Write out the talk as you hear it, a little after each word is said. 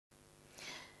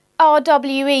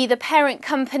RWE, the parent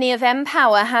company of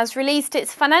npower, has released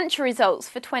its financial results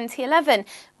for 2011,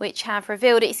 which have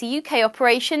revealed its UK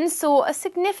operations saw a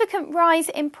significant rise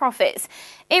in profits.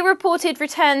 It reported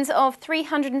returns of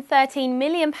 £313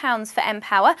 million for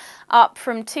npower, up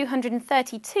from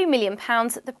 £232 million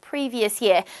the previous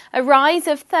year, a rise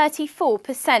of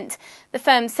 34%. The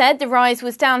firm said the rise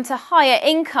was down to higher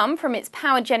income from its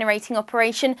power generating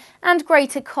operation and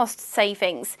greater cost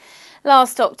savings.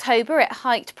 Last October, it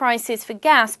hiked prices for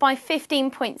gas by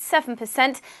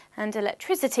 15.7% and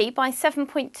electricity by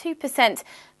 7.2%,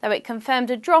 though it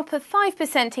confirmed a drop of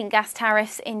 5% in gas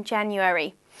tariffs in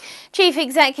January. Chief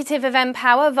Executive of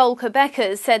npower, Volker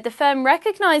Beckers, said the firm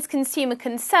recognised consumer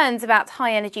concerns about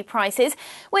high energy prices,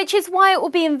 which is why it will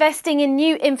be investing in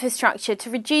new infrastructure to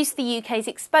reduce the UK's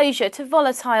exposure to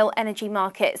volatile energy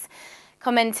markets.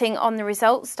 Commenting on the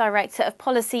results, Director of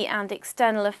Policy and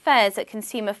External Affairs at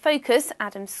Consumer Focus,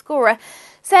 Adam Scorer,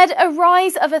 said a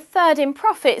rise of a third in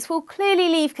profits will clearly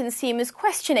leave consumers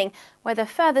questioning whether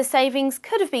further savings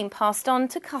could have been passed on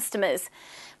to customers.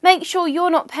 Make sure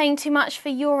you're not paying too much for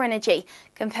your energy.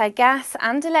 Compare gas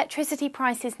and electricity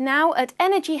prices now at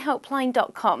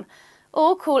energyhelpline.com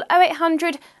or call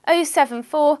 0800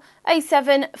 074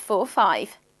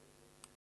 0745.